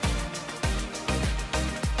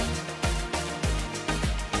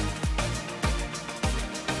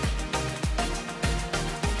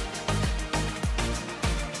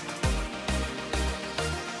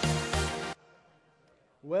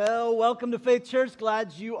Well, welcome to Faith Church.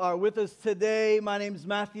 Glad you are with us today. My name is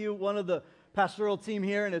Matthew, one of the pastoral team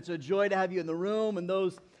here, and it's a joy to have you in the room and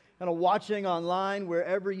those kind of watching online,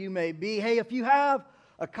 wherever you may be. Hey, if you have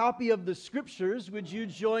a copy of the scriptures, would you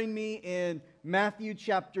join me in Matthew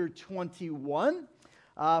chapter 21?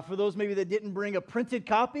 For those maybe that didn't bring a printed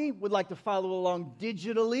copy, would like to follow along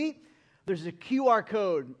digitally, there's a QR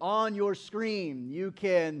code on your screen. You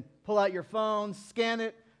can pull out your phone, scan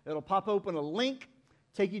it, it'll pop open a link,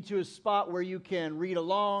 take you to a spot where you can read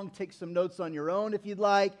along, take some notes on your own if you'd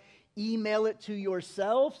like, email it to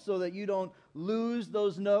yourself so that you don't lose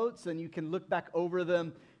those notes and you can look back over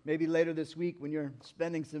them maybe later this week when you're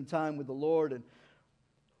spending some time with the Lord and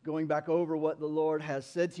going back over what the Lord has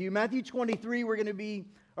said to you. Matthew 23, we're going to be,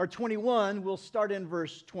 or 21, we'll start in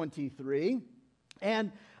verse 23.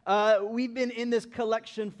 And we've been in this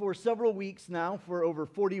collection for several weeks now, for over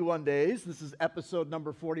 41 days. This is episode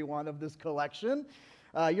number 41 of this collection.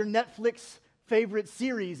 Your Netflix favorite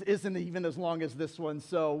series isn't even as long as this one,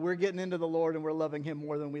 so we're getting into the Lord and we're loving Him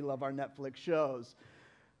more than we love our Netflix shows.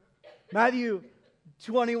 Matthew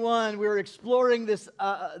 21, we're exploring this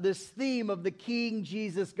theme of the King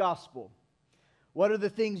Jesus gospel. What are the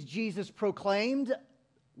things Jesus proclaimed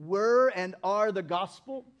were and are the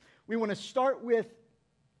gospel? We want to start with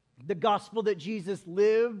the gospel that Jesus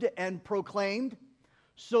lived and proclaimed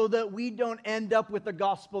so that we don't end up with the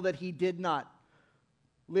gospel that He did not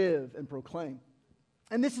live and proclaim.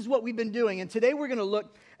 And this is what we've been doing. And today we're going to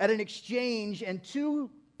look at an exchange and two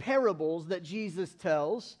parables that Jesus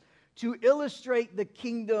tells to illustrate the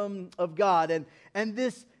kingdom of God. And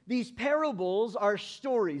these parables are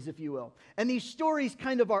stories, if you will. And these stories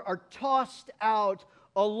kind of are tossed out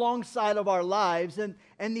alongside of our lives. And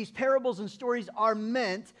these parables and stories are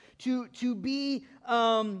meant to be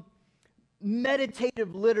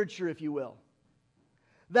meditative literature, if you will.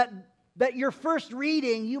 That your first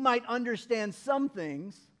reading, you might understand some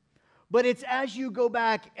things, but it's as you go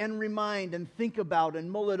back and remind and think about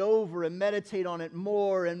and mull it over and meditate on it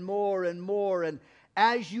more and more and more, and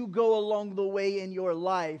as you go along the way in your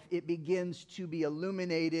life, it begins to be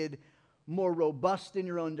illuminated, more robust in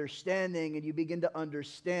your understanding, and you begin to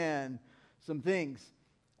understand some things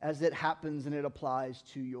as it happens and it applies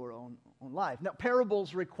to your own life. Now,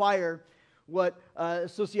 parables require what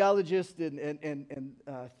sociologists and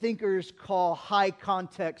thinkers call high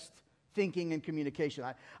context thinking and communication.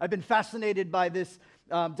 I've been fascinated by this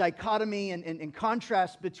dichotomy and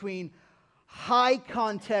contrast between high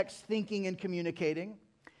context thinking and communicating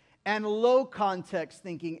and low context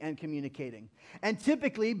thinking and communicating. And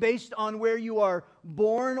typically, based on where you are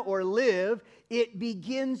born or live, it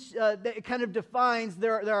begins, it kind of defines,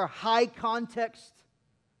 there are high context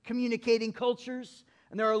communicating cultures,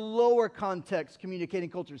 and there are lower context communicating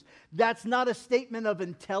cultures. That's not a statement of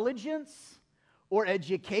intelligence or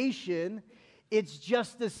education. It's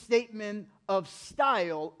just a statement of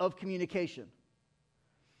style of communication.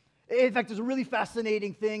 In fact, it's a really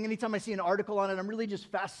fascinating thing. Anytime I see an article on it, I'm really just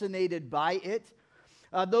fascinated by it.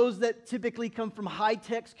 Those that typically come from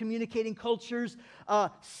high-text communicating cultures,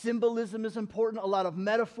 symbolism is important, a lot of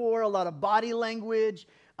metaphor, a lot of body language,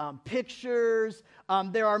 pictures.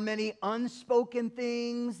 There are many unspoken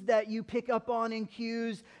things that you pick up on in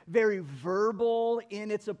cues, very verbal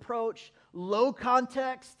in its approach. Low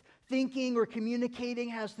context thinking or communicating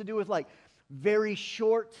has to do with like very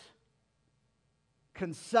short,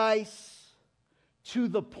 concise, to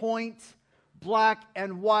the point, black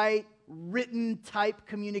and white, written type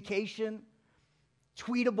communication.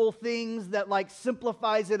 Tweetable things that like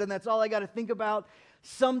simplifies it and that's all I got to think about.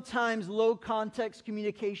 Sometimes low context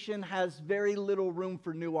communication has very little room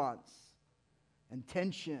for nuance and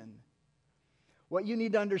tension. What you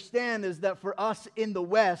need to understand is that for us in the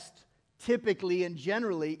West, typically and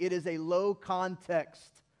generally, it is a low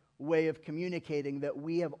context way of communicating that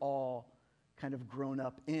we have all kind of grown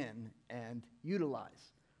up in and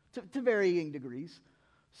utilize to varying degrees.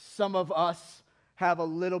 Some of us have a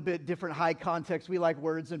little bit different high context. We like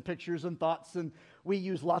words and pictures and thoughts, and we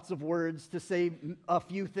use lots of words to say a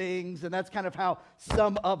few things, and that's kind of how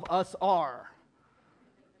some of us are.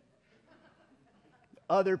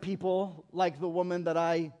 Other people, like the woman that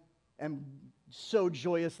I am so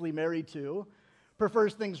joyously married to,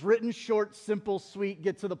 prefers things written, short, simple, sweet,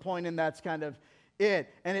 get to the point, and that's kind of it.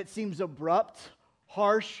 And it seems abrupt,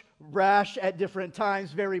 harsh, rash at different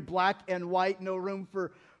times, very black and white, no room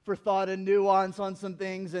for thought and nuance on some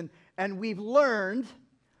things. And we've learned,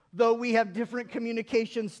 though we have different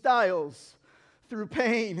communication styles through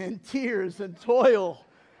pain and tears and toil,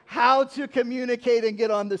 how to communicate and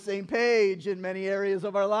get on the same page in many areas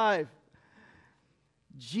of our life.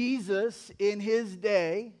 Jesus, in His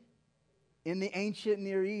day, in the ancient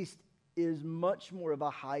Near East is much more of a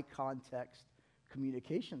high context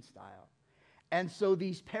communication style. And so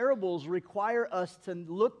these parables require us to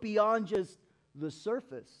look beyond just the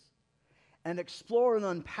surface and explore and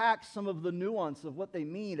unpack some of the nuance of what they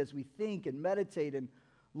mean as we think and meditate and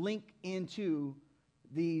link into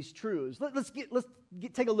these truths. Let's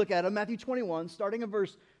take a look at them. Matthew 21, starting in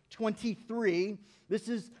verse 23. This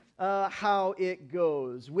is how it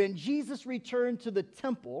goes. When Jesus returned to the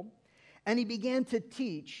temple and he began to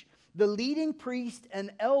teach, the leading priests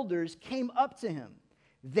and elders came up to him.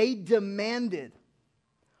 They demanded,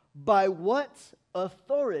 "By what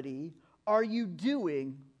authority are you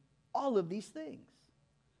doing all of these things?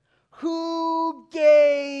 Who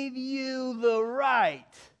gave you the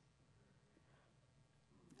right?"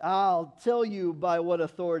 "I'll tell you by what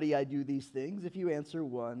authority I do these things if you answer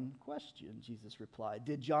one question," Jesus replied.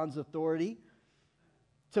 "Did John's authority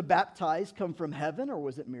to baptize come from heaven, or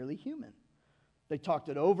was it merely human?" They talked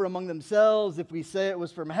it over among themselves. If we say it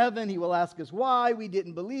was from heaven, he will ask us why we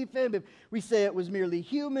didn't believe him. If we say it was merely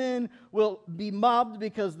human, we'll be mobbed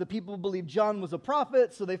because the people believed John was a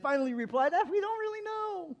prophet. So they finally replied, "We don't really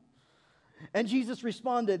know." And Jesus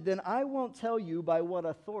responded, "Then I won't tell you by what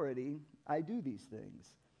authority I do these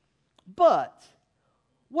things. But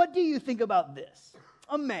what do you think about this?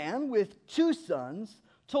 A man with 2 sons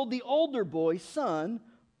told the older boy, 'Son,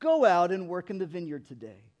 go out and work in the vineyard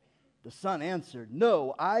today.' The son answered,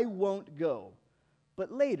 'No, I won't go.'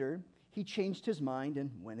 But later he changed his mind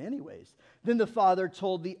and went anyways. Then the father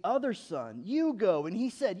told the other son, 'You go.' And he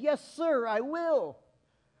said, 'Yes, sir, I will.'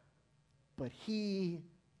 But he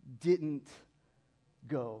didn't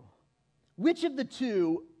go. Which of the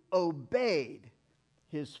 2 obeyed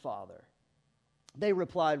his father?" They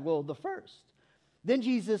replied, "Well, the first." Then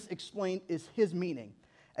Jesus explained his meaning.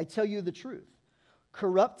 "I tell you the truth.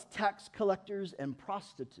 Corrupt tax collectors and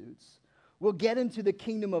prostitutes will get into the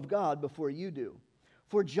kingdom of God before you do.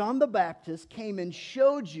 For John the Baptist came and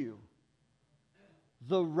showed you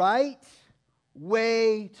the right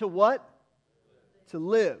way to what? To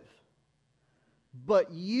live.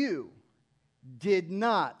 But you did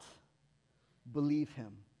not believe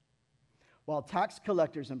him. While tax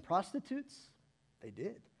collectors and prostitutes, they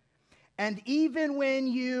did. And even when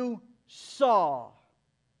you saw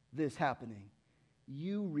this happening,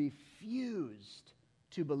 you refused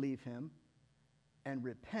to believe him and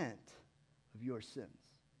repent of your sins."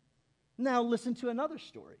 Now listen to another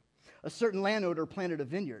story. A certain landowner planted a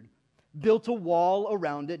vineyard, built a wall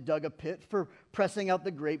around it, dug a pit for pressing out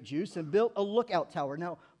the grape juice, and built a lookout tower.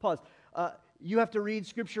 Now, pause. You have to read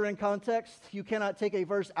Scripture in context. You cannot take a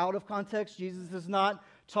verse out of context. Jesus is not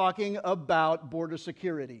talking about border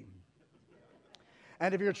security.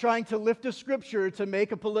 And if you're trying to lift a Scripture to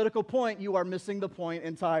make a political point, you are missing the point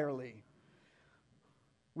entirely.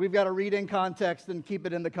 We've got to read in context and keep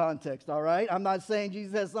it in the context, all right? I'm not saying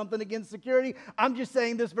Jesus has something against security. I'm just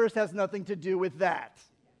saying this verse has nothing to do with that.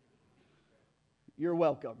 You're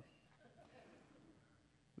welcome.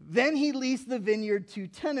 Then he leased the vineyard to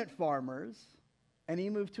tenant farmers, and he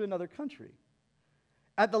moved to another country.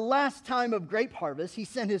 At the last time of grape harvest, he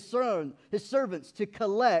sent his servants to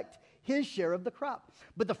collect his share of the crop.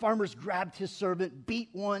 But the farmers grabbed his servant, beat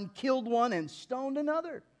one, killed one, and stoned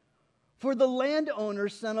another. For the landowner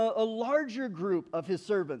sent a larger group of his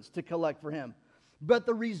servants to collect for him. But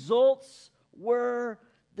the results were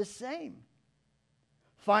the same.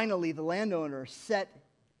 Finally, the landowner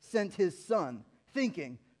sent his son,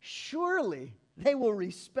 thinking, "Surely they will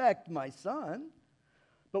respect my son."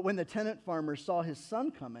 But when the tenant farmers saw his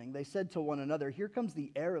son coming, they said to one another, "Here comes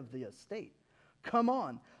the heir of the estate. Come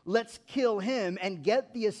on, let's kill him and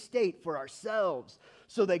get the estate for ourselves."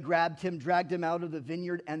 So they grabbed him, dragged him out of the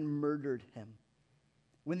vineyard, and murdered him.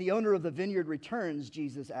 When the owner of the vineyard returns,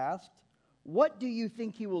 Jesus asked, "What do you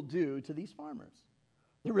think he will do to these farmers?"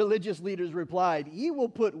 The religious leaders replied, "He will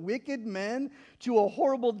put wicked men to a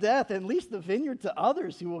horrible death and lease the vineyard to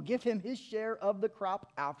others who will give him his share of the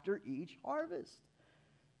crop after each harvest."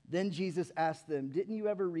 Then Jesus asked them, "Didn't you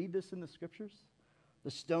ever read this in the Scriptures?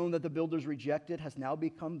 The stone that the builders rejected has now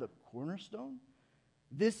become the cornerstone.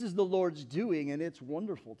 This is the Lord's doing, and it's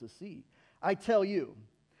wonderful to see. I tell you,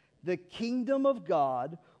 the kingdom of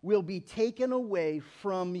God will be taken away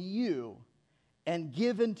from you and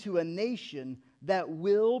given to a nation that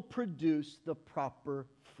will produce the proper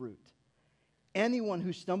fruit. Anyone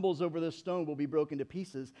who stumbles over this stone will be broken to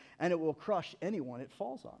pieces, and it will crush anyone it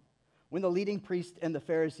falls on." When the leading priests and the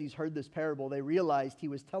Pharisees heard this parable, they realized he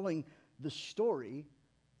was telling the story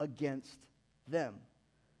against them.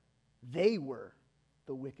 They were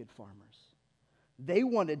the wicked farmers. They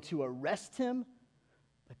wanted to arrest him,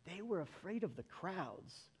 but they were afraid of the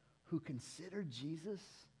crowds who considered Jesus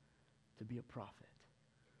to be a prophet.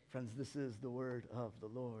 Friends, this is the word of the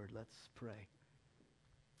Lord. Let's pray.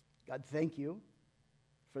 God, thank you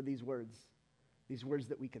for these words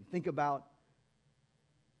that we can think about,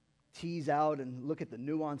 tease out and look at the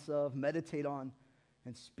nuance of, meditate on,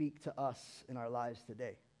 and speak to us in our lives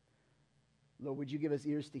today. Lord, would you give us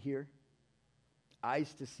ears to hear,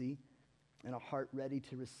 eyes to see, and a heart ready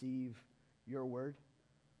to receive your word?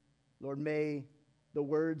 Lord, may the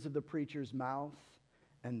words of the preacher's mouth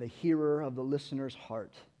and the hearer of the listener's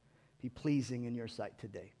heart be pleasing in your sight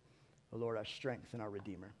today. O Lord, our strength and our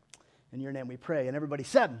Redeemer. In your name we pray. And everybody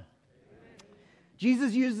said, Amen.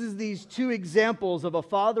 Jesus uses these two examples of a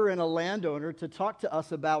father and a landowner to talk to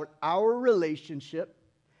us about our relationship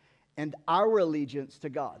and our allegiance to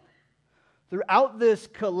God. Throughout this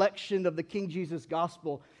collection of the King Jesus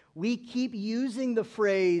Gospel, we keep using the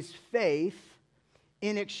phrase faith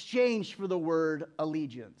in exchange for the word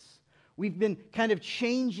allegiance. We've been kind of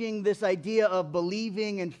changing this idea of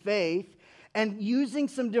believing and faith and using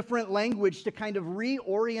some different language to kind of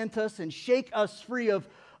reorient us and shake us free of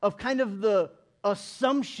kind of the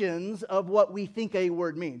assumptions of what we think a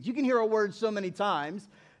word means. You can hear a word so many times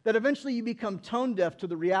that eventually you become tone deaf to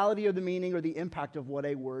the reality or the meaning or the impact of what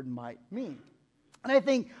a word might mean. And I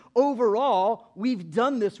think overall, we've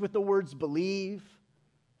done this with the words believe,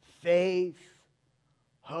 faith,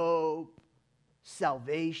 hope,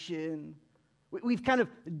 salvation. We've kind of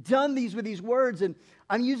done these with these words, and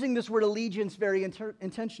I'm using this word allegiance very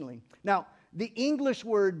intentionally. Now, the English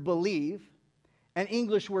word believe and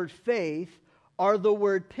English word faith are the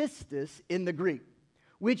word pistis in the Greek,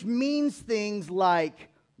 which means things like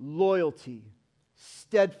loyalty,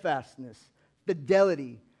 steadfastness,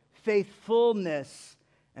 fidelity, faithfulness,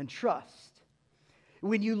 and trust.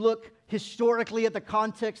 When you look historically at the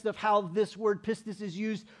context of how this word pistis is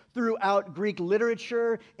used throughout Greek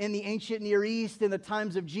literature in the ancient Near East in the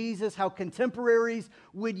times of Jesus, how contemporaries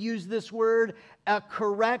would use this word, a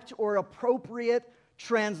correct or appropriate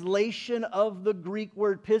translation of the Greek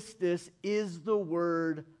word pistis is the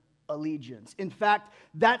word allegiance. In fact,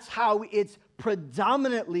 that's how it's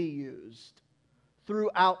predominantly used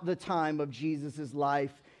throughout the time of Jesus'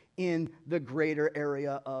 life in the greater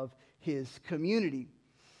area of his community.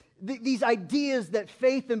 These ideas that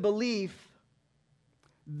faith and belief,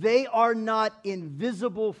 they are not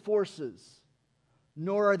invisible forces,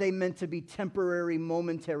 nor are they meant to be temporary,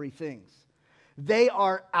 momentary things. They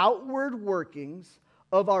are outward workings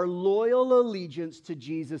of our loyal allegiance to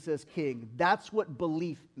Jesus as King. That's what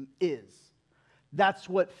belief is. That's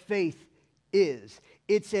what faith is.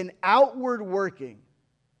 It's an outward working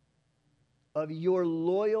of your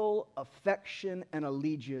loyal affection and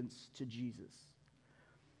allegiance to Jesus.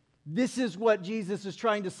 This is what Jesus is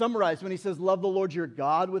trying to summarize when he says, love the Lord your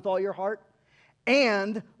God with all your heart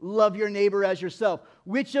and love your neighbor as yourself.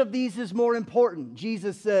 Which of these is more important?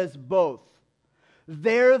 Jesus says both.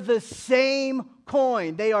 They're the same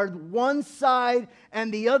coin. They are one side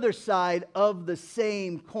and the other side of the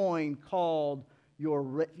same coin called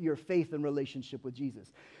your faith and relationship with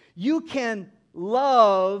Jesus. You can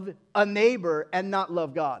love a neighbor and not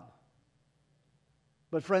love God.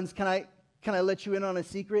 But friends, can I let you in on a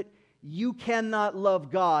secret? You cannot love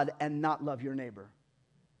God and not love your neighbor.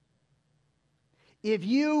 If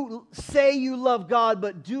you say you love God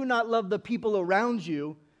but do not love the people around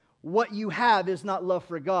you, what you have is not love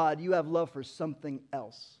for God. You have love for something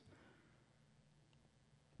else.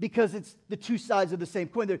 Because it's the two sides of the same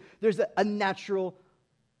coin. There's a natural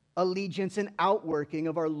allegiance and outworking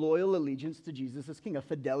of our loyal allegiance to Jesus as King, a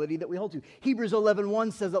fidelity that we hold to. Hebrews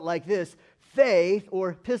 11:1 says it like this: faith,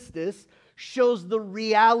 or pistis, shows the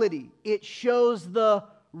reality. It shows the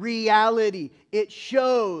reality. It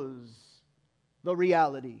shows the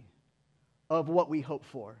reality of what we hope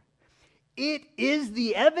for. It is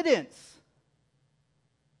the evidence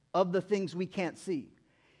of the things we can't see.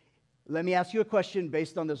 Let me ask you a question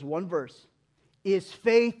based on this one verse. Is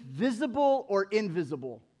faith visible or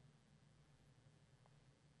invisible?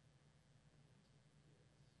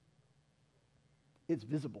 It's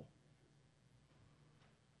visible.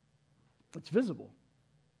 It's visible.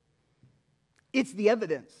 It's the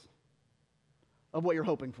evidence of what you're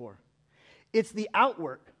hoping for. It's the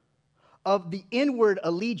outwork of the inward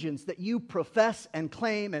allegiance that you profess and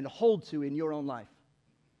claim and hold to in your own life.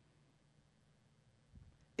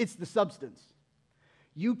 It's the substance.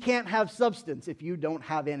 You can't have substance if you don't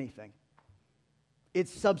have anything.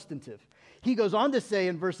 It's substantive. He goes on to say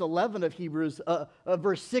in verse 11 of Hebrews,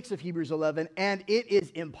 verse 6 of Hebrews 11, and it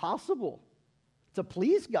is impossible to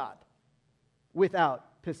please God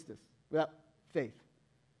without pistis, without faith,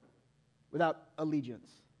 without allegiance,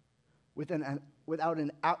 without without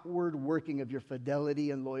an outward working of your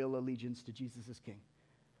fidelity and loyal allegiance to Jesus as King.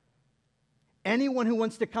 Anyone who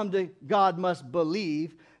wants to come to God must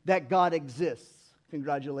believe that God exists.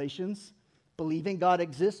 Congratulations. Believing God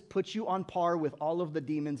exists puts you on par with all of the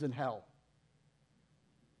demons in hell.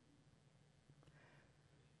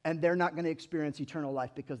 And they're not going to experience eternal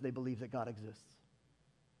life because they believe that God exists.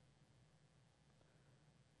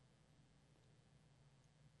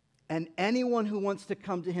 And anyone who wants to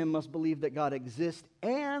come to him must believe that God exists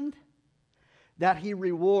and that he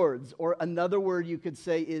rewards, or another word you could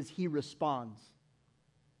say is he responds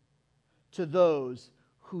to those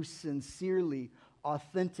who sincerely,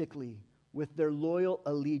 authentically, with their loyal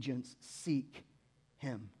allegiance, seek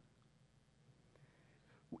him.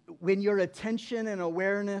 When your attention and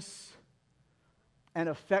awareness and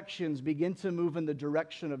affections begin to move in the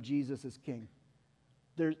direction of Jesus as King,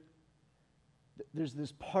 there's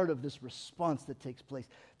this part of this response that takes place.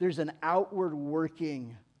 There's an outward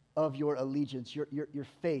working of your allegiance, your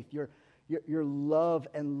faith, your love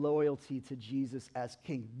and loyalty to Jesus as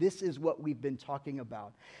King. This is what we've been talking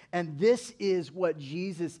about. And this is what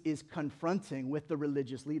Jesus is confronting with the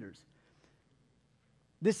religious leaders.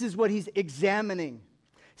 This is what he's examining.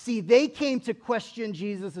 See, they came to question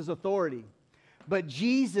Jesus' authority, but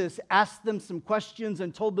Jesus asked them some questions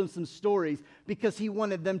and told them some stories because he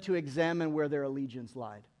wanted them to examine where their allegiance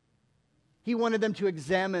lied. He wanted them to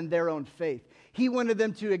examine their own faith. He wanted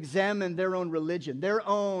them to examine their own religion, their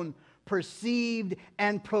own perceived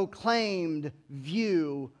and proclaimed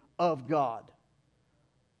view of God.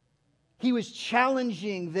 He was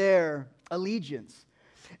challenging their allegiance.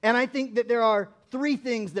 And I think that there are three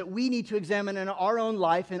things that we need to examine in our own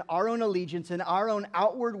life, in our own allegiance, in our own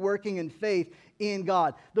outward working and faith in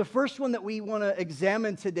God. The first one that we want to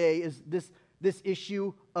examine today is this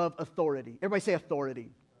issue of authority. Everybody say authority.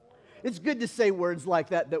 It's good to say words like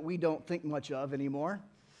that we don't think much of anymore.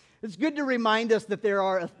 It's good to remind us that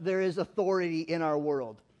there is authority in our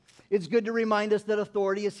world. It's good to remind us that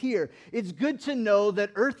authority is here. It's good to know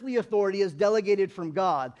that earthly authority is delegated from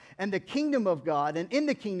God and the kingdom of God. And in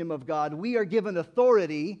the kingdom of God, we are given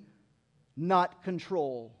authority, not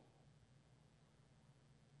control.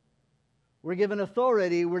 We're given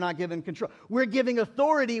authority, we're not given control. We're giving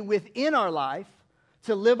authority within our life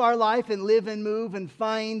to live our life and live and move and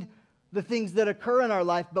find the things that occur in our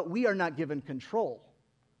life, but we are not given control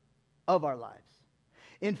of our lives.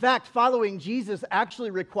 In fact, following Jesus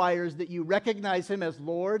actually requires that you recognize him as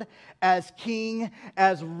Lord, as King,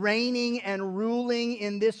 as reigning and ruling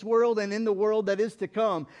in this world and in the world that is to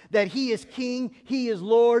come. That he is King, he is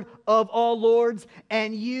Lord of all lords,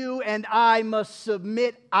 and you and I must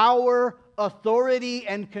submit our authority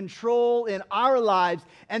and control in our lives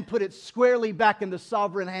and put it squarely back in the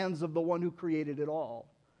sovereign hands of the one who created it all.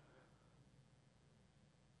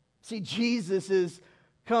 See, Jesus is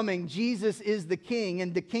coming. Jesus is the King,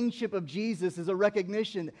 and the kingship of Jesus is a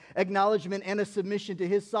recognition, acknowledgement, and a submission to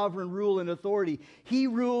his sovereign rule and authority. He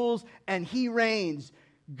rules and he reigns.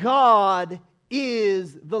 God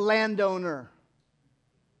is the landowner.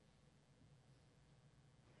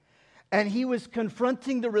 And he was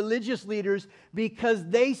confronting the religious leaders because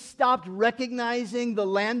they stopped recognizing the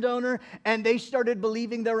landowner and they started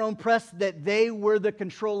believing their own press that they were the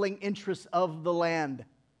controlling interests of the land.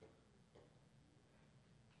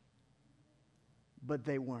 But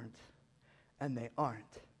they weren't, and they aren't.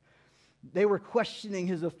 They were questioning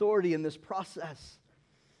his authority in this process.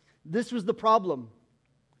 This was the problem.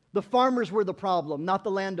 The farmers were the problem, not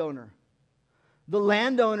the landowner. The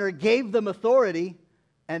landowner gave them authority,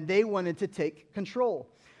 and they wanted to take control.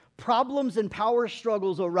 Problems and power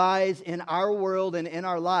struggles arise in our world and in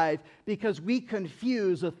our life because we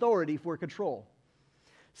confuse authority for control.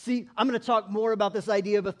 See, I'm going to talk more about this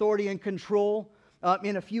idea of authority and control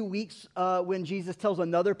in a few weeks when Jesus tells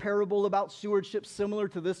another parable about stewardship similar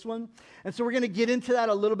to this one. And so we're going to get into that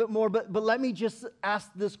a little bit more, but let me just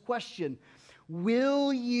ask this question.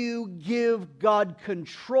 Will you give God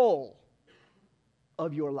control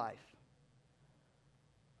of your life?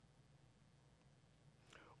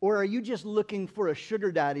 Or are you just looking for a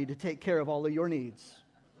sugar daddy to take care of all of your needs?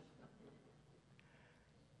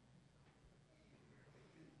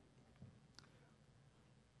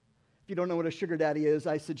 If you don't know what a sugar daddy is,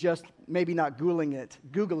 I suggest maybe not Googling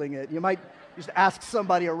it. You might just ask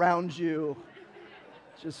somebody around you,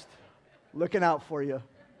 just looking out for you.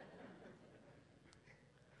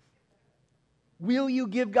 Will you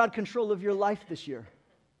give God control of your life this year?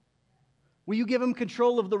 Will you give him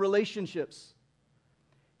control of the relationships?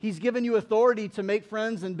 He's given you authority to make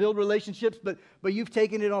friends and build relationships, but you've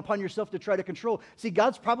taken it upon yourself to try to control. See,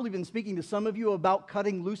 God's probably been speaking to some of you about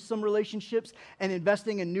cutting loose some relationships and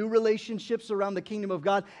investing in new relationships around the kingdom of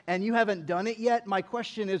God, and you haven't done it yet. My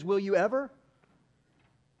question is, will you ever?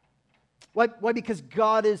 Why? Because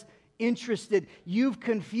God is interested. You've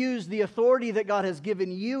confused the authority that God has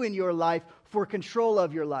given you in your life for control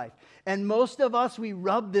of your life. And most of us, we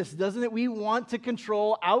rub this, doesn't it? We want to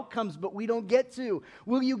control outcomes, but we don't get to.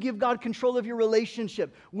 Will you give God control of your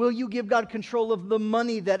relationship? Will you give God control of the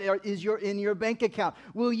money that is in your bank account?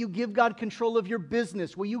 Will you give God control of your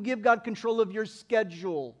business? Will you give God control of your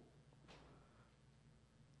schedule?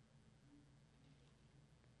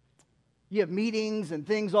 You have meetings and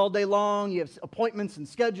things all day long. You have appointments and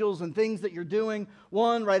schedules and things that you're doing,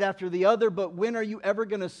 one right after the other. But when are you ever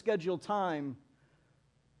going to schedule time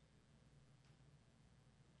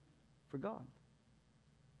for God?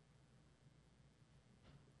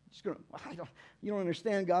 You don't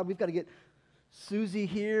understand, God. We've got to get Susie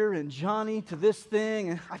here and Johnny to this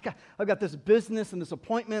thing. And I've got this business and this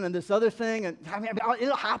appointment and this other thing. And I mean,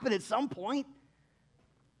 it'll happen at some point.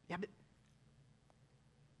 Yeah, but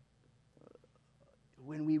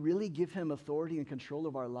when we really give him authority and control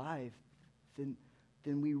of our life, then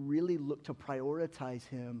we really look to prioritize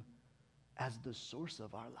him as the source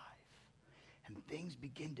of our life. And things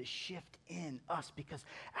begin to shift in us because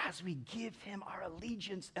as we give him our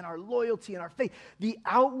allegiance and our loyalty and our faith, the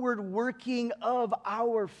outward working of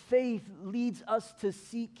our faith leads us to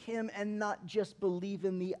seek him and not just believe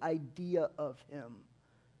in the idea of him.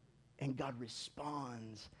 And God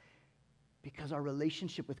responds. Because our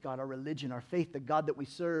relationship with God, our religion, our faith, the God that we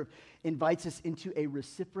serve, invites us into a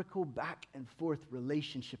reciprocal back and forth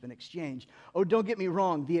relationship and exchange. Oh, don't get me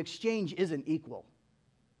wrong, the exchange isn't equal.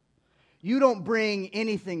 You don't bring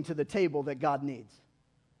anything to the table that God needs.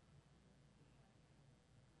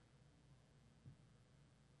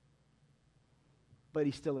 But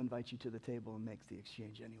he still invites you to the table and makes the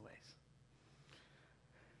exchange anyways.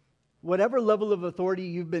 Whatever level of authority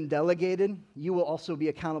you've been delegated, you will also be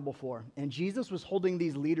accountable for. And Jesus was holding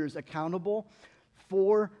these leaders accountable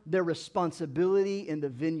for their responsibility in the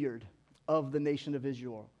vineyard of the nation of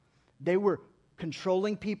Israel. They were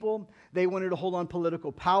controlling people. They wanted to hold on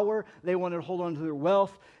political power. They wanted to hold on to their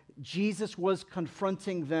wealth. Jesus was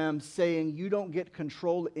confronting them, saying, you don't get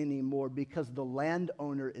control anymore because the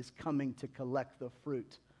landowner is coming to collect the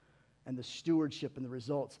fruit and the stewardship and the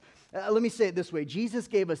results. Let me say it this way. Jesus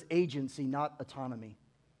gave us agency, not autonomy.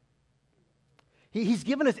 He's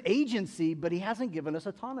given us agency, but he hasn't given us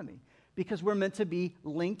autonomy because we're meant to be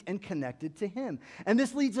linked and connected to him. And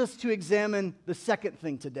this leads us to examine the second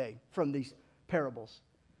thing today from these parables.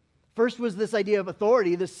 First was this idea of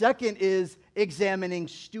authority. The second is examining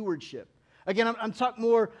stewardship. Again, I'm talking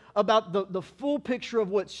more about the full picture of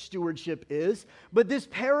what stewardship is, but this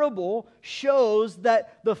parable shows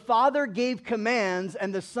that the Father gave commands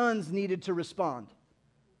and the sons needed to respond.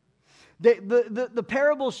 The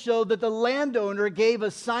parables show that the landowner gave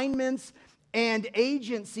assignments and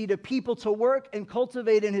agency to people to work and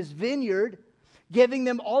cultivate in his vineyard, giving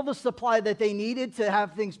them all the supply that they needed to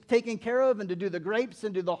have things taken care of and to do the grapes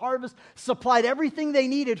and do the harvest, supplied everything they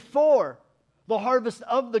needed for the harvest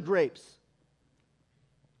of the grapes.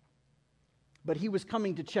 But he was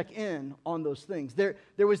coming to check in on those things. There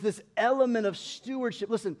was this element of stewardship.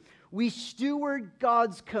 Listen, we steward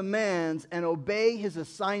God's commands and obey his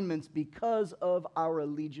assignments because of our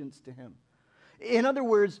allegiance to him. In other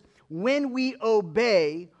words, when we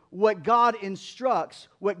obey what God instructs,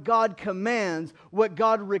 what God commands, what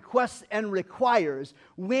God requests and requires,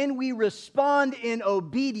 when we respond in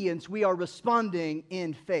obedience, we are responding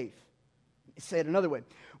in faith. Say it another way.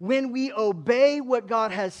 When we obey what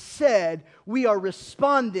God has said, we are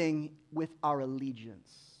responding with our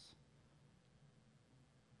allegiance.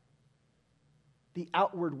 The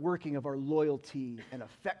outward working of our loyalty and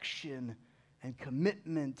affection and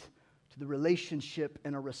commitment to the relationship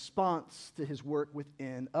and a response to his work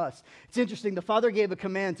within us. It's interesting, the Father gave a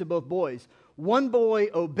command to both boys. One boy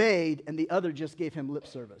obeyed and the other just gave him lip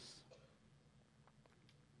service.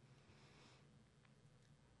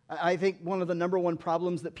 I think one of the number one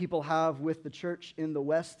problems that people have with the church in the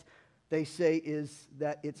West, they say, is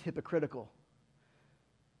that it's hypocritical.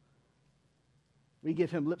 We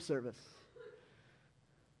give him lip service.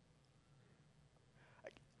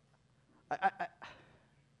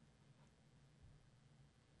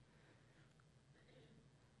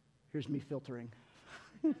 Here's me filtering.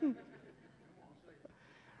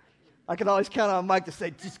 I can always count on Mike to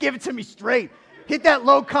say, just give it to me straight. Hit that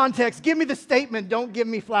low context. Give me the statement. Don't give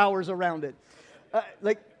me flowers around it. I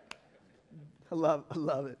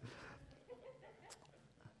love it.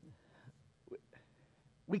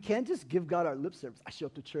 We can't just give God our lip service. I show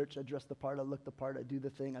up to church, I dress the part, I look the part, I do the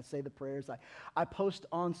thing, I say the prayers, I post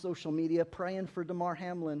on social media praying for Damar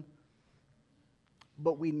Hamlin,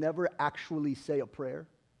 but we never actually say a prayer.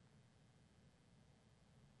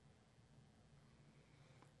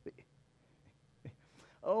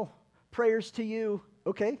 Oh, prayers to you.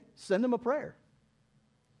 Okay, send them a prayer.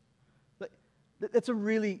 That's a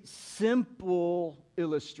really simple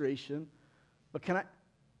illustration, but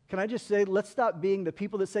can I just say, let's stop being the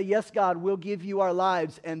people that say, yes, God, we'll give you our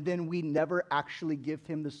lives, and then we never actually give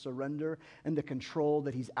him the surrender and the control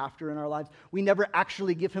that he's after in our lives. We never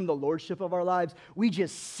actually give him the lordship of our lives. We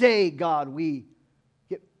just say, God,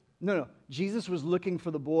 No. Jesus was looking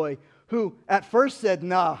for the boy who at first said,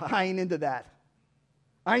 nah, I ain't into that.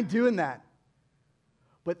 I ain't doing that.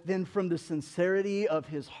 But then from the sincerity of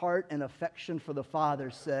his heart and affection for the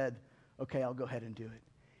Father said, okay, I'll go ahead and do it.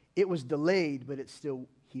 It was delayed, but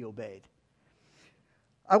he obeyed.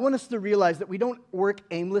 I want us to realize that we don't work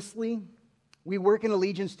aimlessly. We work in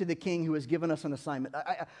allegiance to the King who has given us an assignment.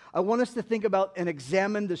 I want us to think about and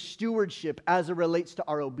examine the stewardship as it relates to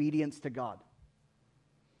our obedience to God.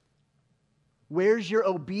 Where's your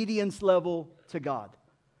obedience level to God?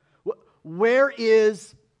 Where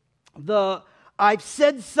is I've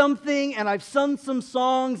said something and I've sung some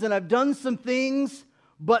songs and I've done some things,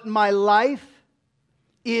 but my life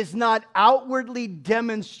is not outwardly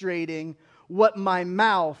demonstrating what my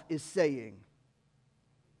mouth is saying?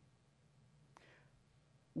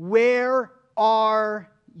 Where are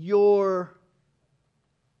your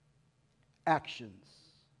actions?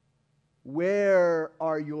 Where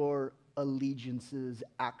are your allegiances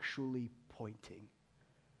actually pointing?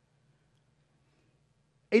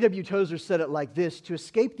 A.W. Tozer said it like this: to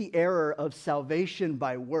escape the error of salvation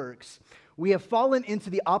by works, we have fallen into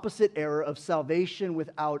the opposite error of salvation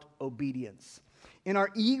without obedience. In our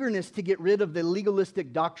eagerness to get rid of the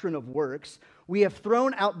legalistic doctrine of works, we have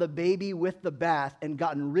thrown out the baby with the bath and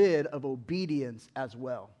gotten rid of obedience as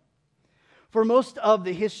well. For most of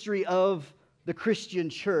the history of the Christian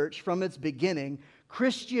church, from its beginning,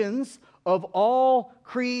 Christians of all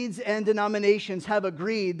creeds and denominations have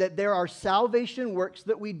agreed that there are salvation works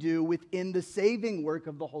that we do within the saving work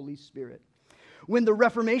of the Holy Spirit. When the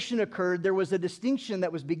Reformation occurred, there was a distinction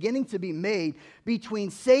that was beginning to be made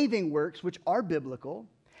between saving works, which are biblical,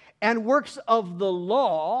 and works of the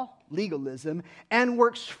law, legalism, and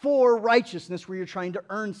works for righteousness, where you're trying to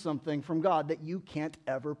earn something from God that you can't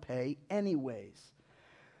ever pay anyways.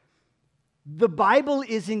 The Bible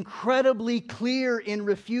is incredibly clear in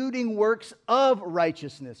refuting works of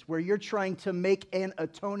righteousness, where you're trying to make an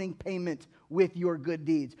atoning payment with your good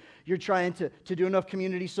deeds. You're trying to do enough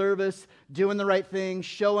community service, doing the right things,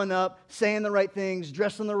 showing up, saying the right things,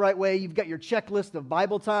 dressing the right way. You've got your checklist of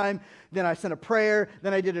Bible time. Then I sent a prayer.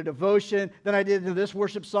 Then I did a devotion. Then I did this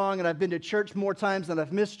worship song. And I've been to church more times than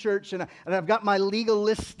I've missed church. And I've got my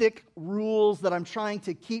legalistic rules that I'm trying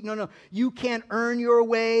to keep. No. You can't earn your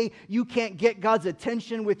way. You can't get God's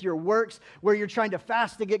attention with your works, where you're trying to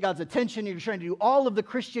fast to get God's attention. You're trying to do all of the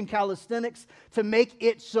Christian calisthenics to make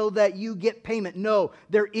it so that you get payment. No,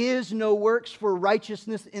 there is no works for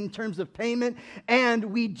righteousness in terms of payment, and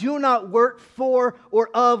we do not work for or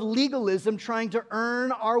of legalism, trying to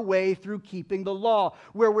earn our way through keeping the law,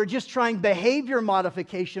 where we're just trying behavior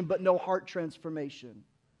modification but no heart transformation.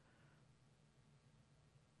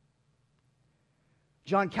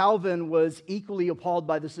 John Calvin was equally appalled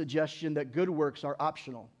by the suggestion that good works are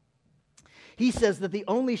optional. He says that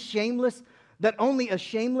only a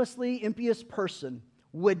shamelessly impious person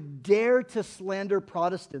would dare to slander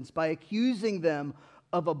Protestants by accusing them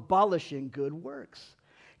of abolishing good works.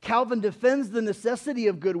 Calvin defends the necessity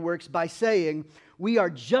of good works by saying, we are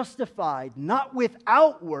justified not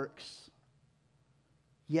without works,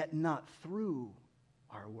 yet not through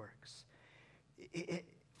our works.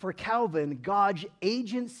 For Calvin, God's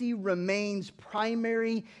agency remains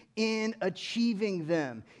primary in achieving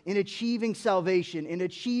them, in achieving salvation, in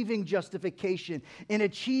achieving justification, in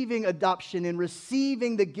achieving adoption, in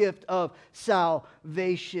receiving the gift of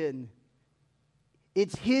salvation.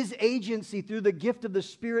 It's His agency through the gift of the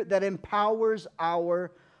Spirit that empowers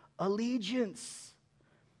our allegiance.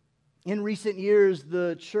 In recent years,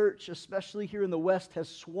 the church, especially here in the West, has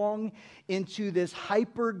swung into this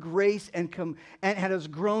hyper grace and has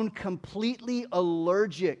grown completely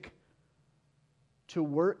allergic to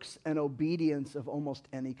works and obedience of almost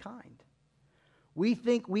any kind. We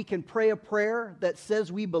think we can pray a prayer that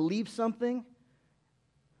says we believe something,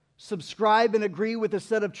 subscribe and agree with a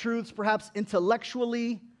set of truths, perhaps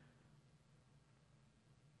intellectually,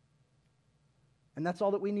 and that's all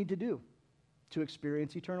that we need to do to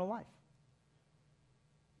experience eternal life.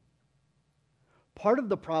 Part of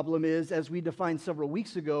the problem is, as we defined several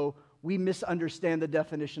weeks ago, we misunderstand the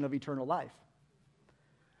definition of eternal life.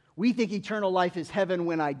 We think eternal life is heaven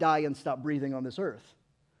when I die and stop breathing on this earth.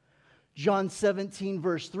 John 17,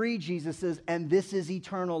 verse 3, Jesus says, "And this is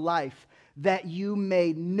eternal life, that you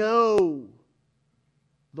may know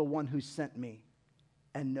the one who sent me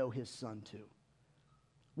and know his Son too."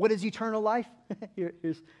 What is eternal life?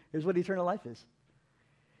 Here's what eternal life is.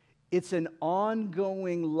 It's an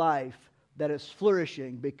ongoing life that is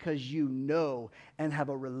flourishing because you know and have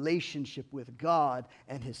a relationship with God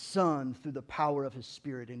and his Son through the power of his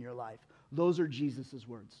Spirit in your life. Those are Jesus'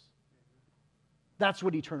 words. That's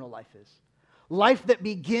what eternal life is. Life that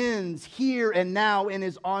begins here and now and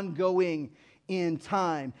is ongoing in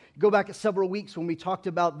time. Go back several weeks when we talked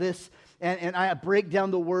about this, and I break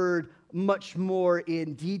down the word much more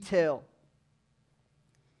in detail.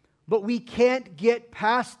 But we can't get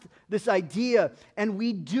past this idea, and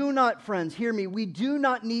we do not, friends, hear me, we do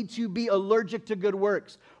not need to be allergic to good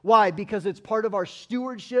works. Why? Because it's part of our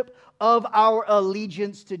stewardship of our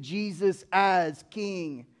allegiance to Jesus as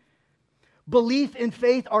King. Belief and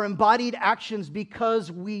faith are embodied actions because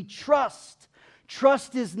we trust.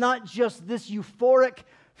 Trust is not just this euphoric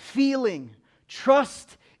feeling.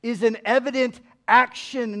 Trust is an evident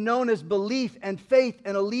action known as belief and faith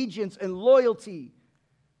and allegiance and loyalty.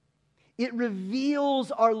 It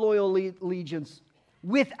reveals our loyal allegiance.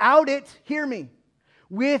 Without it, hear me,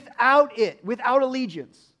 without it, without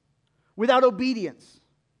allegiance, without obedience,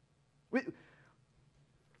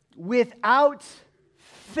 without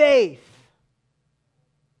faith,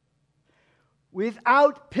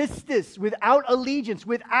 without pistis, without allegiance,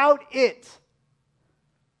 without it,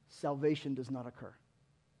 salvation does not occur.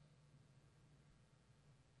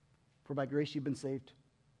 For by grace you've been saved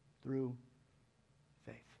through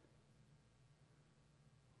faith.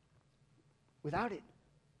 Without it,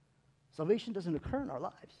 salvation doesn't occur in our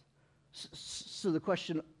lives. So the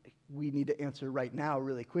question we need to answer right now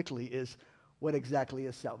really quickly is, what exactly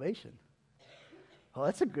is salvation? Well,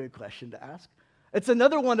 that's a good question to ask. It's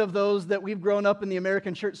another one of those that we've grown up in the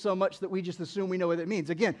American church so much that we just assume we know what it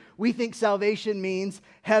means. Again, we think salvation means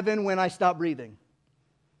heaven when I stop breathing.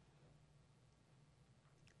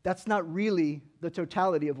 That's not really the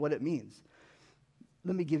totality of what it means.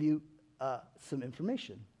 Let me give you some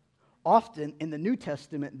information. Often in the New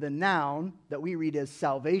Testament, the noun that we read as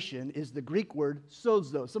salvation is the Greek word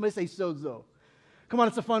sozo. Somebody say sozo. Come on,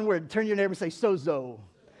 it's a fun word. Turn to your neighbor and say sozo.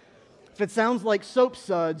 If it sounds like soap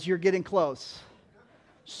suds, you're getting close.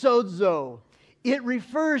 Sozo. It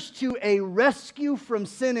refers to a rescue from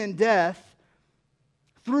sin and death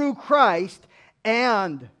through Christ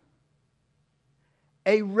and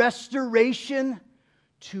a restoration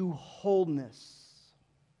to wholeness.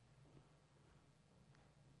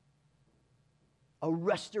 A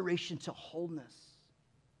restoration to wholeness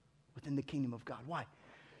within the kingdom of God. Why?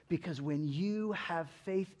 Because when you have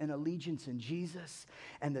faith and allegiance in Jesus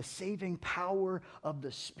and the saving power of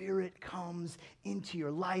the Spirit comes into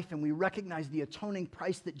your life and we recognize the atoning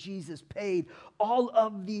price that Jesus paid, all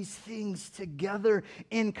of these things together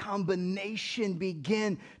in combination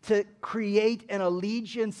begin to create an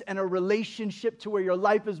allegiance and a relationship to where your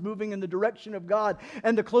life is moving in the direction of God.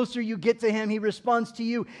 And the closer you get to Him, He responds to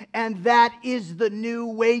you. And that is the new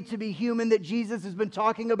way to be human that Jesus has been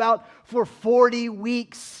talking about for 40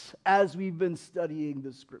 weeks. As we've been studying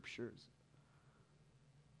the Scriptures.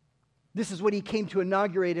 This is what He came to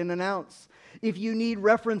inaugurate and announce. If you need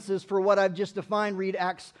references for what I've just defined, read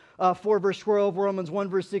Acts 4 verse 12, Romans 1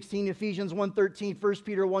 verse 16, Ephesians 1:13, 1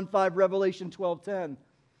 Peter 1:5, Revelation 12:10.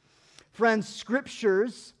 Friends,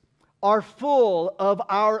 Scriptures are full of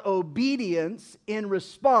our obedience in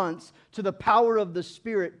response to the power of the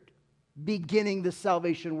Spirit beginning the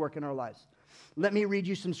salvation work in our lives. Let me read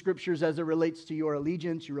you some scriptures as it relates to your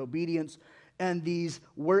allegiance, your obedience, and these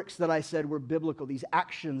works that I said were biblical, these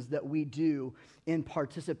actions that we do in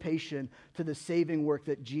participation to the saving work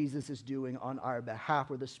that Jesus is doing on our behalf,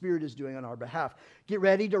 or the Spirit is doing on our behalf. Get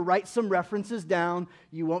ready to write some references down.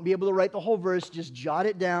 You won't be able to write the whole verse. Just jot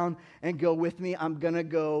it down and go with me. I'm going to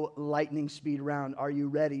go lightning speed round. Are you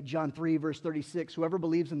ready? John 3, verse 36, whoever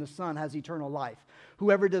believes in the Son has eternal life.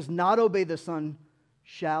 Whoever does not obey the Son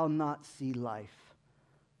shall not see life,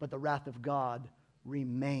 but the wrath of God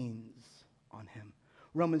remains on him.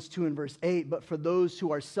 Romans 2 and verse 8, but for those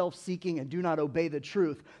who are self-seeking and do not obey the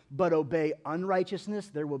truth, but obey unrighteousness,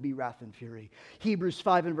 there will be wrath and fury. Hebrews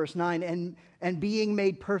 5 and verse 9, and being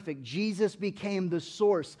made perfect, Jesus became the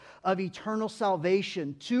source of eternal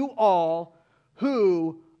salvation to all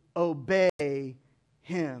who obey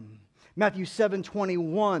Him. Matthew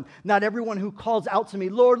 7:21, not everyone who calls out to me,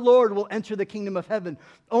 Lord, Lord, will enter the kingdom of heaven.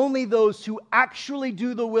 Only those who actually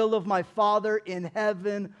do the will of my Father in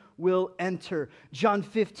heaven will enter. John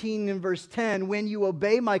 15 and verse 10, when you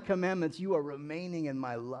obey my commandments, you are remaining in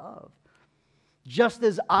my love. Just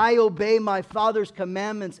as I obey my Father's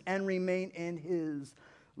commandments and remain in his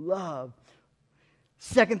love.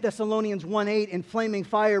 2 Thessalonians 1:8, in flaming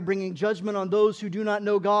fire, bringing judgment on those who do not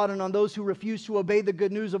know God and on those who refuse to obey the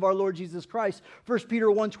good news of our Lord Jesus Christ. 1 Peter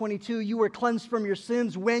 1:22, you were cleansed from your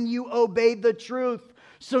sins when you obeyed the truth.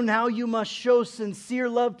 So now you must show sincere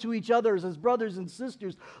love to each other as brothers and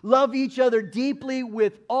sisters. Love each other deeply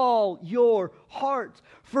with all your heart.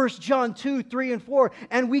 1 John 2:3 and 4,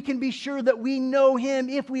 and we can be sure that we know him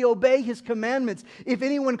if we obey his commandments. If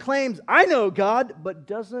anyone claims, I know God, but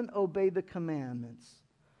doesn't obey the commandments,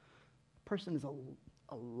 the person is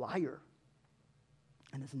a liar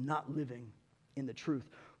and is not living in the truth.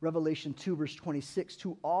 Revelation 2 verse 26,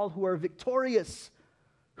 to all who are victorious,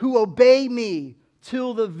 who obey me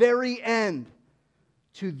till the very end,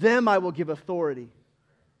 to them I will give authority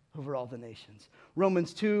over all the nations.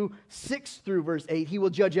 Romans 2:6 through verse 8, he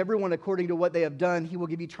will judge everyone according to what they have done. He will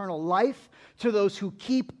give eternal life to those who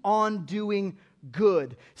keep on doing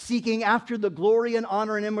good, seeking after the glory and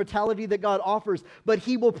honor and immortality that God offers. But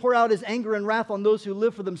he will pour out his anger and wrath on those who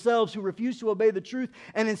live for themselves, who refuse to obey the truth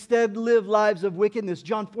and instead live lives of wickedness.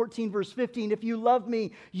 John 14 verse 15, if you love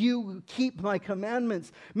me, you keep my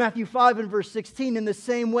commandments. Matthew 5 and verse 16, in the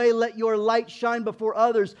same way let your light shine before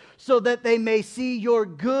others so that they may see your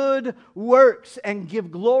good works and give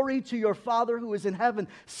glory to your Father who is in heaven.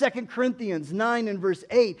 2 Corinthians 9 and verse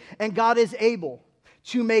 8, and God is able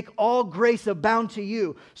to make all grace abound to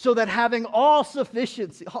you, so that having all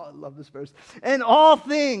sufficiency, I love this verse, and all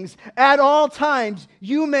things at all times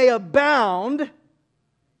you may abound in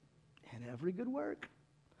every good work.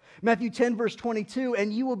 Matthew 10 verse 22,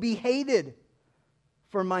 and you will be hated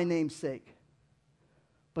for my name's sake,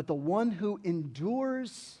 but the one who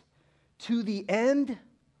endures to the end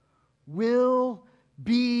will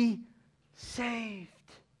be saved.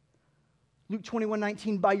 Luke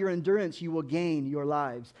 21:19, by your endurance you will gain your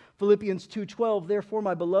lives. Philippians 2:12, therefore,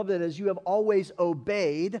 my beloved, as you have always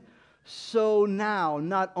obeyed, so now,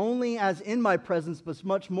 not only as in my presence, but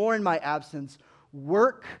much more in my absence,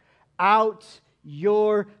 work out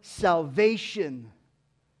your salvation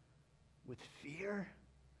with fear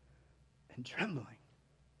and trembling.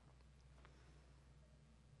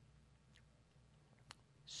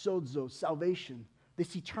 Sozo, salvation.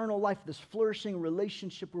 This eternal life, this flourishing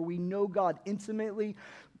relationship where we know God intimately,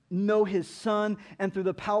 know his Son, and through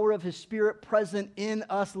the power of his Spirit present in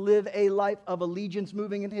us, live a life of allegiance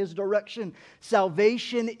moving in his direction.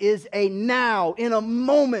 Salvation is a now, in a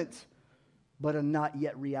moment, but a not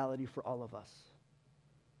yet reality for all of us.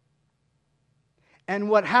 And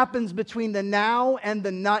what happens between the now and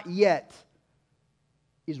the not yet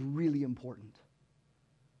is really important.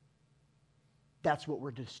 That's what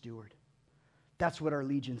we're to steward. That's what our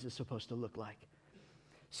allegiance is supposed to look like.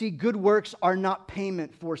 See, good works are not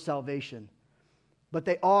payment for salvation, but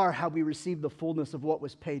they are how we receive the fullness of what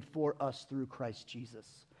was paid for us through Christ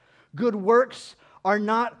Jesus. Good works are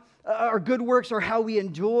how we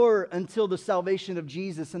endure until the salvation of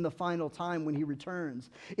Jesus in the final time when he returns.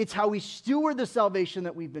 It's how we steward the salvation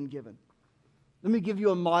that we've been given. Let me give you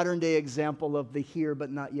a modern day example of the here but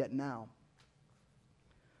not yet now.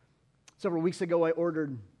 Several weeks ago, I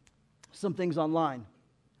ordered some things online.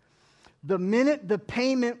 The minute the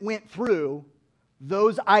payment went through,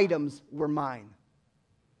 those items were mine.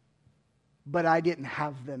 But I didn't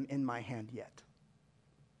have them in my hand yet.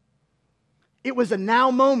 It was a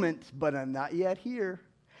now moment, but I'm not yet here.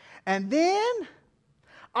 And then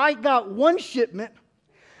I got one shipment,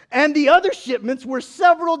 and the other shipments were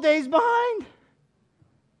several days behind.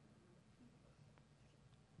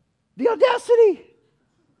 The audacity.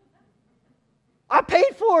 I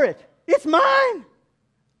paid for it. It's mine.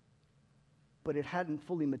 But it hadn't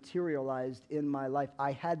fully materialized in my life.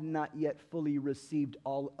 I had not yet fully received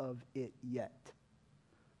all of it yet.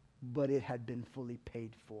 But it had been fully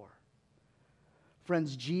paid for.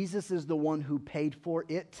 Friends, Jesus is the one who paid for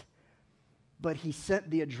it, but he sent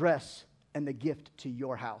the address and the gift to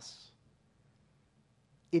your house.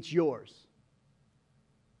 It's yours.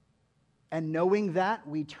 And knowing that,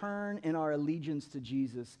 we turn in our allegiance to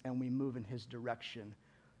Jesus and we move in his direction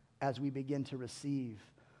as we begin to receive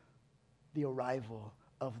the arrival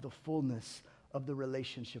of the fullness of the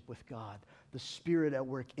relationship with God, the Spirit at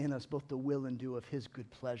work in us, both the will and do of his good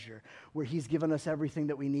pleasure, where he's given us everything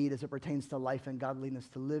that we need as it pertains to life and godliness,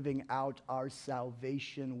 to living out our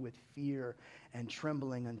salvation with fear and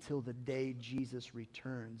trembling until the day Jesus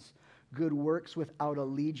returns. Good works without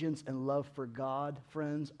allegiance and love for God,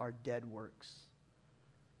 friends, are dead works.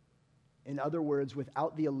 In other words,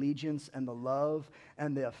 without the allegiance and the love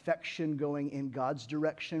and the affection going in God's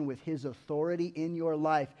direction with His authority in your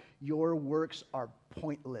life, your works are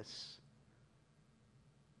pointless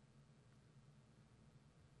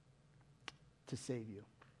to save you.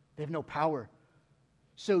 They have no power.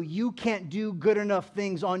 So you can't do good enough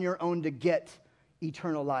things on your own to get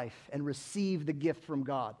eternal life and receive the gift from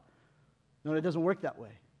God. No, it doesn't work that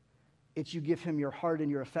way. It's you give Him your heart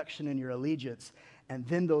and your affection and your allegiance. And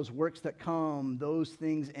then those works that come, those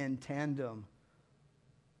things in tandem,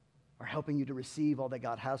 are helping you to receive all that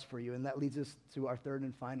God has for you. And that leads us to our third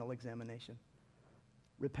and final examination.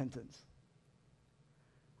 Repentance.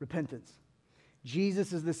 Repentance.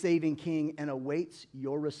 Jesus is the saving King and awaits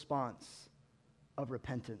your response of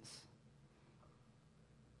repentance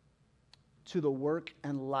to the work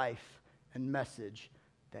and life and message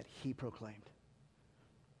that He proclaimed.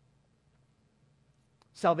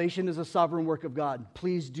 Salvation is a sovereign work of God.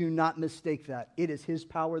 Please do not mistake that. It is His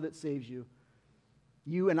power that saves you.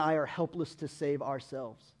 You and I are helpless to save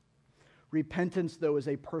ourselves. Repentance, though, is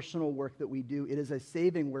a personal work that we do. It is a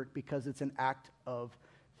saving work because it's an act of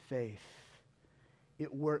faith.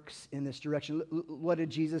 It works in this direction. What did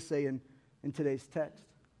Jesus say in today's text?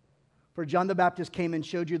 For John the Baptist came and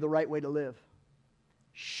showed you the right way to live.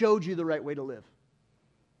 Showed you the right way to live.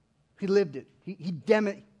 He lived it.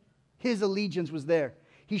 His allegiance was there.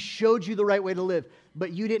 He showed you the right way to live,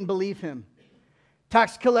 but you didn't believe Him.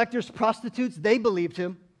 Tax collectors, prostitutes, they believed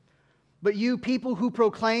Him. But you people who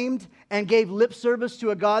proclaimed and gave lip service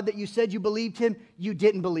to a God that you said you believed Him, you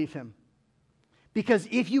didn't believe Him. Because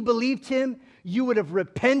if you believed Him, you would have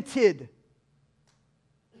repented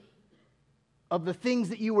of the things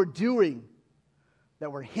that you were doing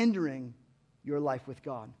that were hindering your life with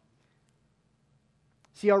God.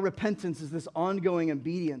 See, our repentance is this ongoing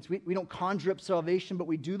obedience. We don't conjure up salvation, but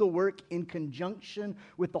we do the work in conjunction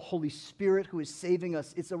with the Holy Spirit who is saving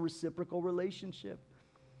us. It's a reciprocal relationship.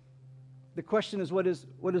 The question is, what is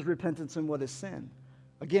repentance and what is sin?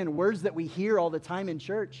 Again, words that we hear all the time in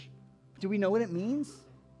church. Do we know what it means?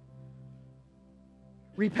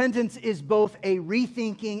 Repentance is both a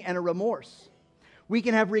rethinking and a remorse. We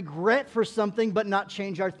can have regret for something but not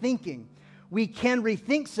change our thinking. We can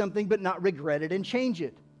rethink something but not regret it and change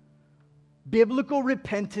it. Biblical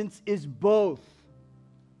repentance is both.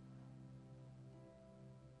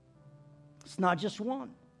 It's not just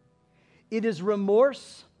one. It is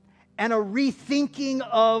remorse and a rethinking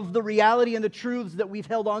of the reality and the truths that we've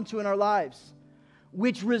held on to in our lives,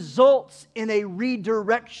 which results in a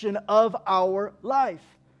redirection of our life.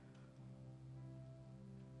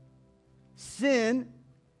 Sin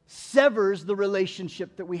severs the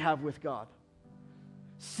relationship that we have with God.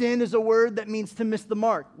 Sin is a word that means to miss the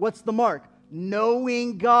mark. What's the mark?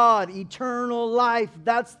 Knowing God, eternal life,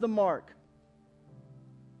 that's the mark.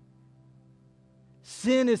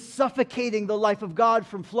 Sin is suffocating the life of God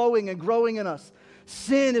from flowing and growing in us.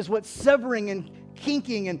 Sin is what's severing and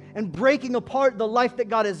kinking and breaking apart the life that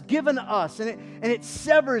God has given us. And it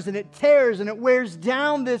severs and it tears and it wears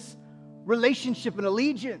down this relationship and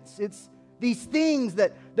allegiance. It's these things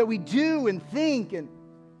that we do and think. And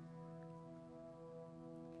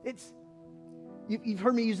you've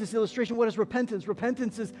heard me use this illustration. What is repentance?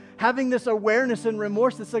 Repentance is having this awareness and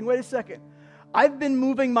remorse that's saying, wait a second. I've been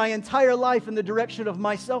moving my entire life in the direction of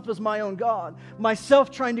myself as my own God, myself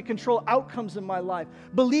trying to control outcomes in my life,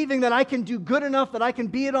 believing that I can do good enough, that I can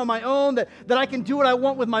be it on my own, that I can do what I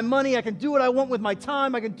want with my money, I can do what I want with my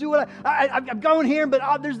time, I can do what I'm going here, but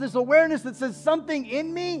there's this awareness that says something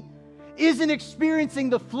in me isn't experiencing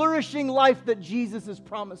the flourishing life that Jesus is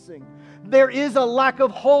promising. There is a lack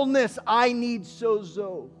of wholeness. I need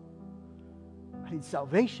sozo. I need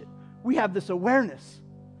salvation. We have this awareness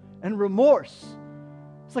and remorse.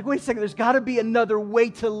 It's like, wait a second, there's got to be another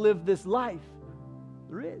way to live this life.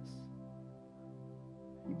 There is.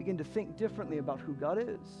 You begin to think differently about who God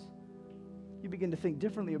is. You begin to think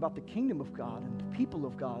differently about the kingdom of God and the people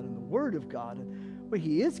of God and the word of God. And well,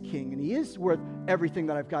 He is king and He is worth everything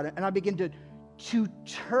that I've got. And I begin to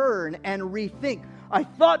turn and rethink. I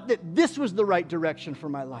thought that this was the right direction for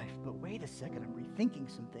my life, but wait a second, I'm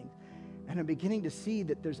rethinking some things. And I'm beginning to see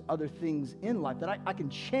that there's other things in life that I can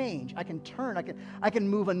change, I can turn, I can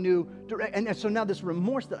move a new direction. And so now this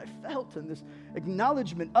remorse that I felt and this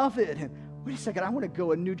acknowledgement of it, and wait a second, I want to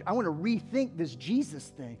rethink this Jesus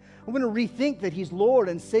thing. I want to rethink that He's Lord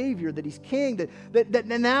and Savior, that He's King, that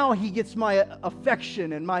now He gets my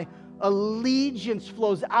affection and my allegiance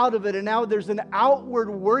flows out of it. And now there's an outward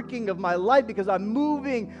working of my life because I'm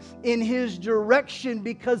moving in His direction,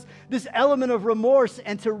 because this element of remorse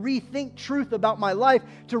and to rethink truth about my life,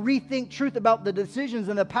 to rethink truth about the decisions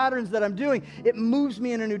and the patterns that I'm doing, it moves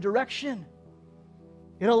me in a new direction.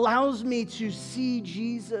 It allows me to see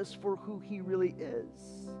Jesus for who He really is.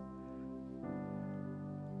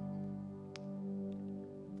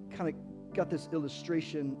 Kind of got this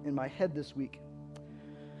illustration in my head this week.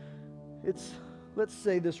 Let's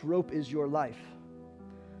say this rope is your life,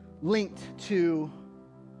 linked to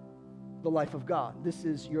the life of God. This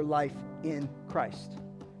is your life in Christ.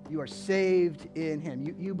 You are saved in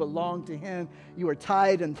Him. You belong to Him. You are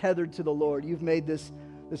tied and tethered to the Lord. You've made this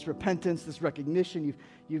repentance, this recognition.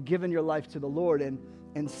 You've given your life to the Lord.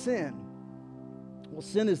 And sin, well,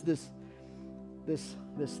 sin is this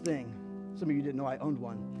thing. Some of you didn't know I owned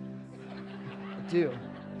one. I do.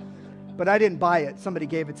 But I didn't buy it. Somebody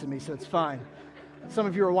gave it to me, so it's fine. Some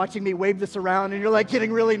of you are watching me wave this around, and you're like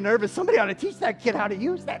getting really nervous. Somebody ought to teach that kid how to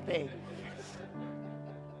use that thing.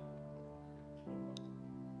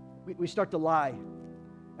 We start to lie.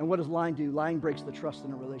 And what does lying do? Lying breaks the trust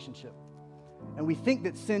in a relationship. And we think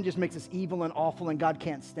that sin just makes us evil and awful and God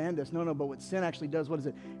can't stand us. No, but what sin actually does, what is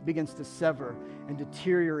it? It begins to sever and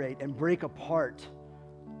deteriorate and break apart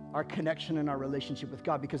our connection and our relationship with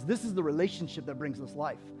God, because this is the relationship that brings us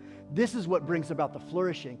life. This is what brings about the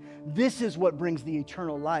flourishing. This is what brings the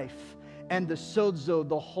eternal life and the sozo,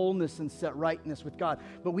 the wholeness and set rightness with God.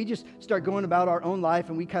 But we just start going about our own life,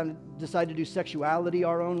 and we kind of decide to do sexuality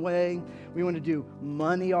our own way. We want to do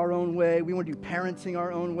money our own way. We want to do parenting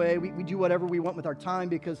our own way. We do whatever we want with our time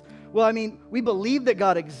because, well, I mean, we believe that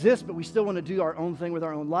God exists, but we still want to do our own thing with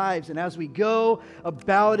our own lives. And as we go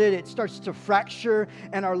about it, it starts to fracture,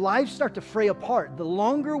 and our lives start to fray apart. The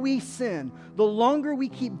longer we sin, the longer we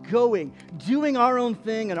keep going, doing our own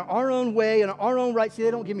thing in our own way and our own right. See,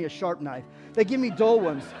 they don't give me a sharp knife. They give me dull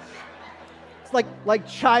ones. It's like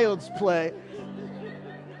child's play.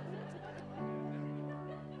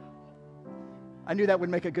 I knew that would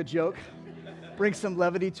make a good joke, bring some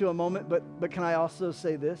levity to a moment, but can I also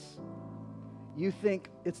say this? You think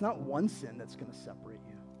it's not one sin that's going to separate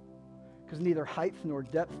you, because neither height nor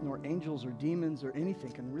depth nor angels or demons or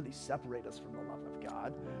anything can really separate us from the love of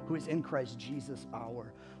God, who is in Christ Jesus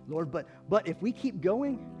our Lord. But if we keep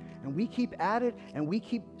going and we keep at it and we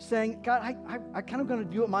keep saying, God, I kind of going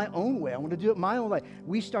to do it my own way. I want to do it my own way.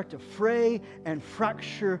 We start to fray and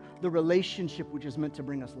fracture the relationship which is meant to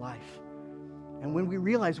bring us life. And when we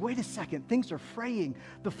realize, wait a second, things are fraying.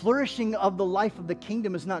 The flourishing of the life of the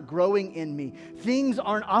kingdom is not growing in me. Things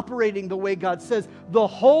aren't operating the way God says. The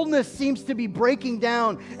wholeness seems to be breaking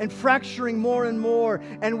down and fracturing more and more.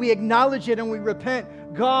 And we acknowledge it and we repent.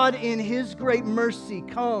 God, in His great mercy,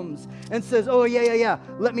 comes and says, oh, yeah.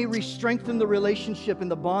 Let me re-strengthen the relationship in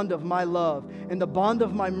the bond of my love, in the bond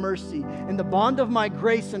of my mercy, in the bond of my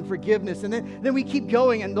grace and forgiveness. And then we keep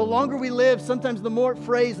going. And the longer we live, sometimes the more it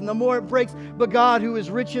frays and the more it breaks. But God, who is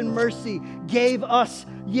rich in mercy, gave us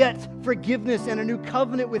yet forgiveness and a new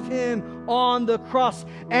covenant with Him on the cross.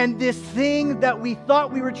 And this thing that we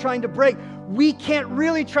thought we were trying to break, we can't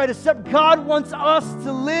really try to separate. God wants us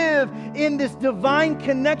to live in this divine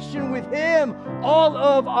connection with Him all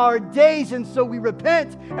of our days. And so we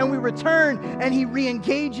repent and we return, and He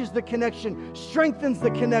re-engages the connection, strengthens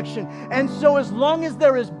the connection. And so as long as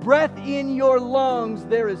there is breath in your lungs,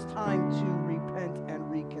 there is time to repent and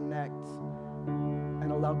reconnect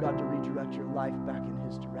and allow God to redirect your life back in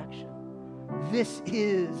His direction. This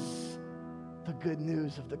is the good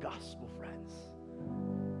news of the gospel, friends.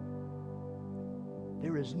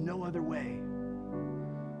 There is no other way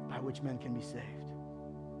by which men can be saved.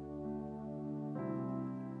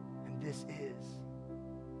 And this is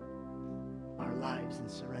our lives in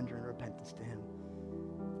surrender and repentance to Him.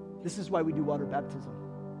 This is why we do water baptism.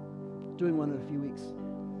 Doing one in a few weeks.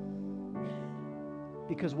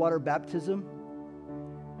 Because water baptism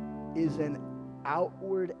is an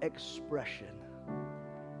outward expression.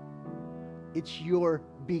 It's your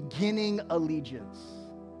beginning allegiance.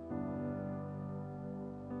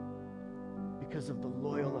 Because of the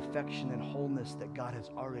loyal affection and wholeness that God has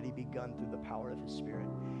already begun through the power of His Spirit.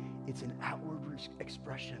 It's an outward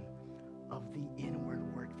expression of the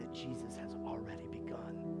inward work that Jesus has already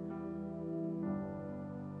begun.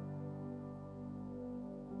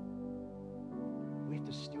 We have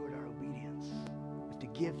to steward our obedience. We have to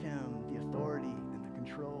give Him the authority and the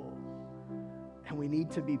control. And we need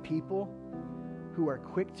to be people who are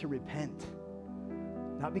quick to repent.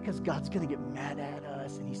 Not because God's going to get mad at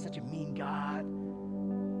us and He's such a mean God,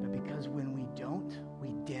 but because when we don't, we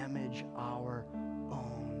damage our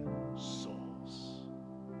own souls.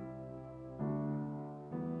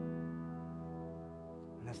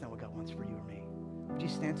 that's not what God wants for you or me. Would you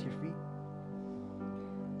stand to your feet?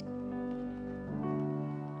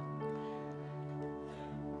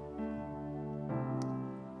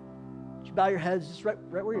 Would you bow your heads just right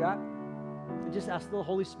where you're at? And just ask the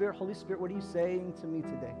Holy Spirit, what are you saying to me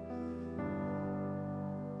today?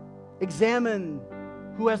 Examine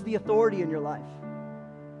who has the authority in your life.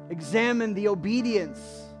 Examine the obedience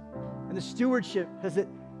and the stewardship. Has there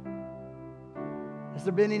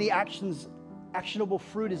been any actionable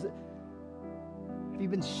fruit? Have you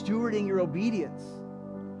been stewarding your obedience?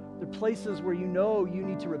 There are places where you know you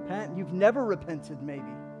need to repent. You've never repented,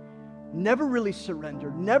 maybe. Never really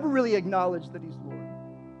surrendered. Never really acknowledged that He's Lord.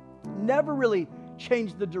 Never really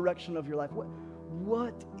changed the direction of your life.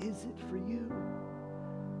 What is it for you?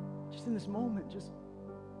 Just in this moment, just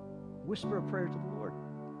whisper a prayer to the Lord.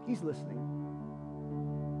 He's listening.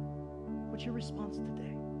 What's your response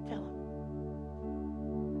today? Tell Him.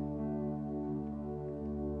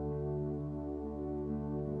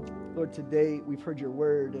 Lord, today we've heard your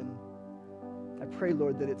word, and I pray,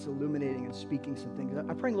 Lord, that it's illuminating and speaking some things.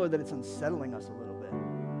 I pray, Lord, that it's unsettling us a little bit.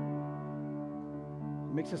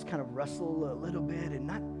 It makes us kind of wrestle a little bit and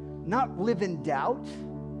not live in doubt,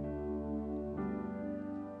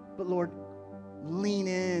 but, Lord, lean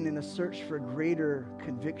in a search for greater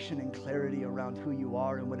conviction and clarity around who you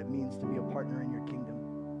are and what it means to be a partner in your kingdom.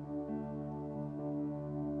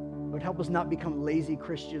 Lord, help us not become lazy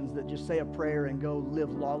Christians that just say a prayer and go live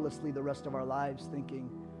lawlessly the rest of our lives thinking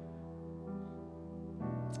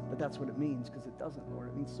that that's what it means, because it doesn't, Lord.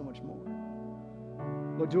 It means so much more.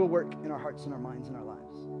 Lord, do a work in our hearts and our minds and our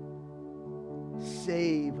lives.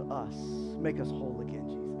 Save us. Make us whole again,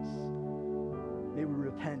 Jesus. May we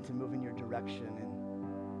repent and move in your direction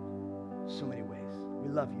in so many ways. We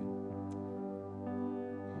love you.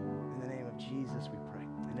 In the name of Jesus, we pray.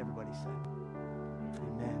 And everybody said,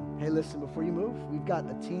 amen. Hey, listen, before you move, we've got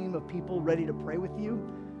a team of people ready to pray with you.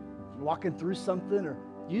 If you're walking through something, or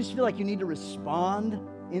you just feel like you need to respond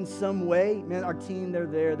in some way, man, our team, they're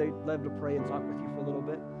there. They'd love to pray and talk with you for a little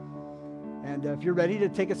bit. And if you're ready to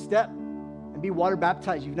take a step and be water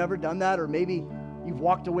baptized, you've never done that, or maybe you've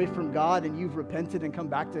walked away from God and you've repented and come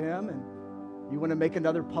back to Him, and you want to make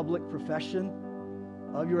another public profession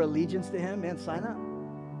of your allegiance to Him, man, sign up.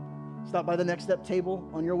 Stop by the Next Step table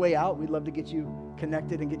on your way out. We'd love to get you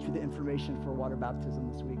connected and get you the information for water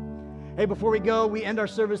baptism this week. Hey, before we go, we end our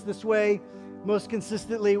service this way. Most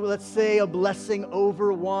consistently, let's say a blessing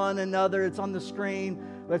over one another. It's on the screen.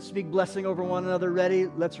 Let's speak blessing over one another. Ready?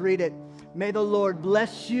 Let's read it. May the Lord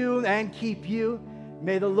bless you and keep you.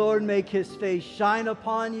 May the Lord make His face shine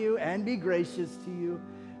upon you and be gracious to you.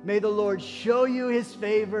 May the Lord show you His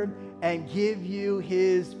favor and give you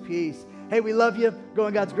His peace. Hey, we love you. Go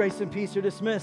in God's grace and peace. You're dismissed.